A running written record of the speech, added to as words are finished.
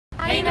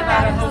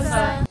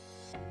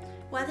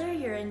Whether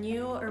you're a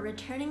new or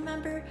returning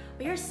member,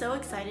 we are so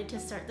excited to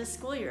start the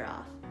school year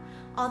off.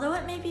 Although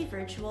it may be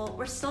virtual,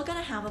 we're still going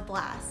to have a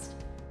blast.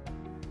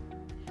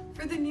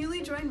 For the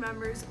newly joined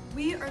members,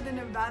 we are the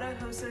Nevada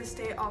HOSA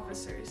State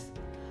Officers.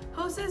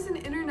 HOSA is an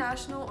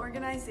international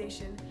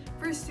organization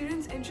for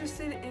students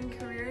interested in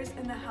careers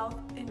in the health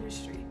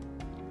industry.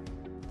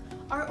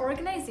 Our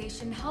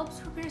organization helps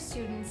prepare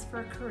students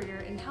for a career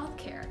in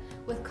healthcare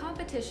with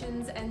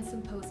competitions and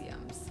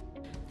symposiums.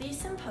 These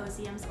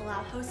symposiums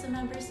allow HOSA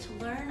members to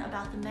learn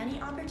about the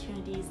many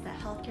opportunities that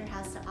healthcare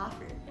has to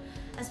offer,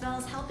 as well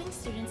as helping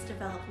students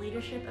develop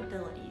leadership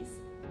abilities.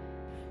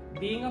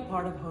 Being a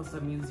part of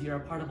HOSA means you're a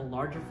part of a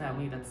larger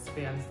family that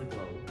spans the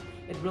globe.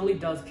 It really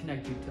does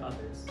connect you to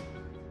others.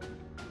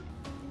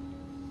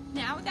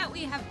 Now that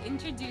we have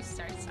introduced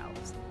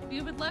ourselves,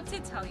 we would love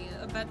to tell you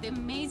about the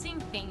amazing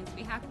things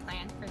we have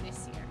planned for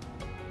this year.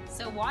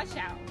 So watch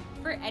out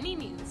for any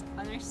news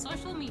on our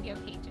social media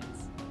pages.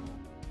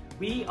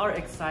 We are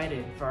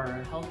excited for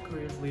our Health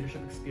Careers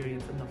Leadership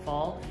Experience in the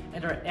fall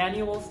and our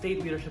annual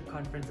State Leadership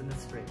Conference in the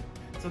spring.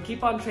 So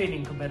keep on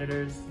training,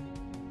 competitors.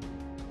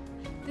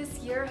 This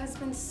year has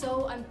been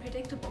so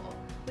unpredictable,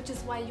 which is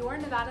why your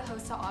Nevada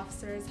HOSA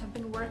officers have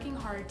been working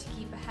hard to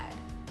keep ahead.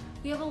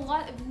 We have a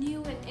lot of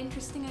new and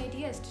interesting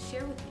ideas to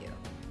share with you.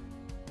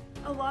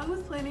 Along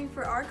with planning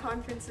for our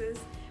conferences,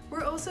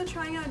 we're also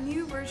trying out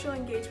new virtual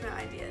engagement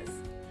ideas.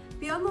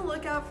 Be on the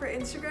lookout for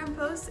Instagram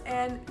posts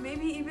and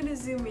maybe even a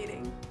Zoom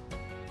meeting.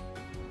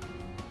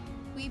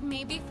 We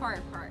may be far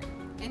apart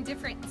in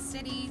different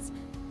cities,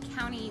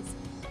 counties,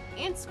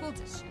 and school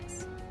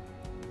districts,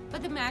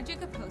 but the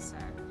magic of HOSA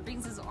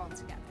brings us all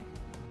together.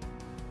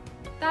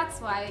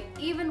 That's why,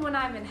 even when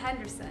I'm in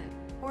Henderson,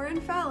 Or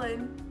in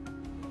Fallon,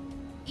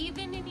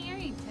 Even in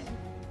Arrington,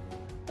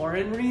 Or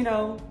in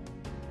Reno.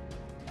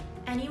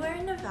 Anywhere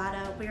in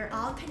Nevada, we are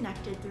all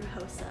connected through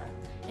HOSA,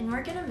 and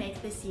we're going to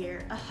make this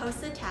year a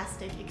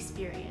HOSA-tastic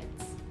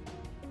experience.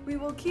 we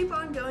will keep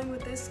on going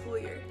with this school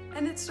year,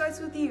 and it starts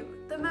with you,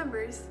 the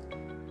members.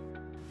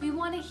 we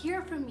want to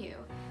hear from you.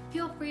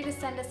 Feel free to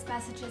send us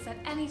messages at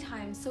any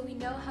time so we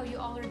know how you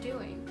all are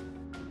doing.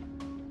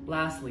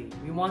 Lastly,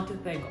 we want to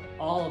thank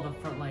all of the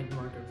frontline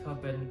workers who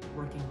have been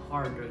working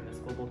hard during this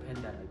global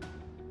pandemic.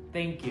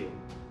 Thank you.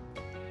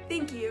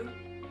 Thank you.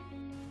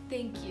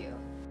 Thank you.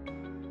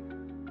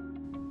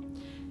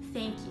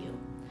 Thank you.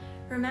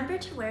 Remember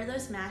to wear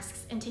those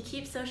masks and to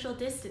keep social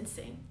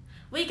distancing.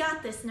 We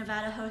got this,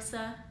 Nevada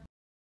HOSA!